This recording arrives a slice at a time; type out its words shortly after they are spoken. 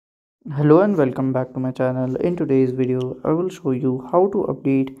Hello and welcome back to my channel. In today's video, I will show you how to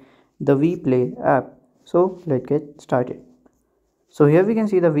update the WePlay app. So let's get started. So here we can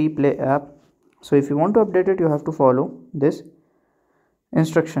see the WePlay app. So if you want to update it, you have to follow this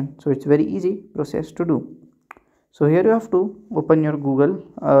instruction. So it's very easy process to do. So here you have to open your Google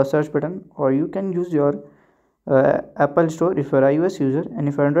search button, or you can use your Apple Store if you're iOS user, and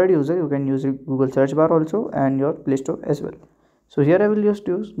if you're Android user, you can use Google search bar also and your Play Store as well. So here I will just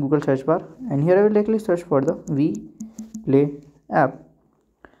use Google search bar, and here I will directly search for the WePlay app.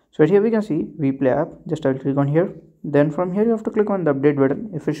 So here we can see WePlay app. Just I will click on here. Then from here you have to click on the update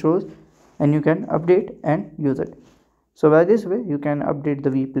button if it shows, and you can update and use it. So by this way you can update the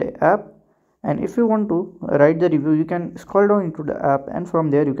WePlay app, and if you want to write the review, you can scroll down into the app, and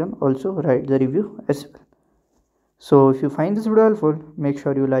from there you can also write the review as well. So if you find this video helpful, make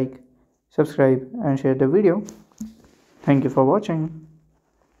sure you like, subscribe and share the video. Thank you for watching.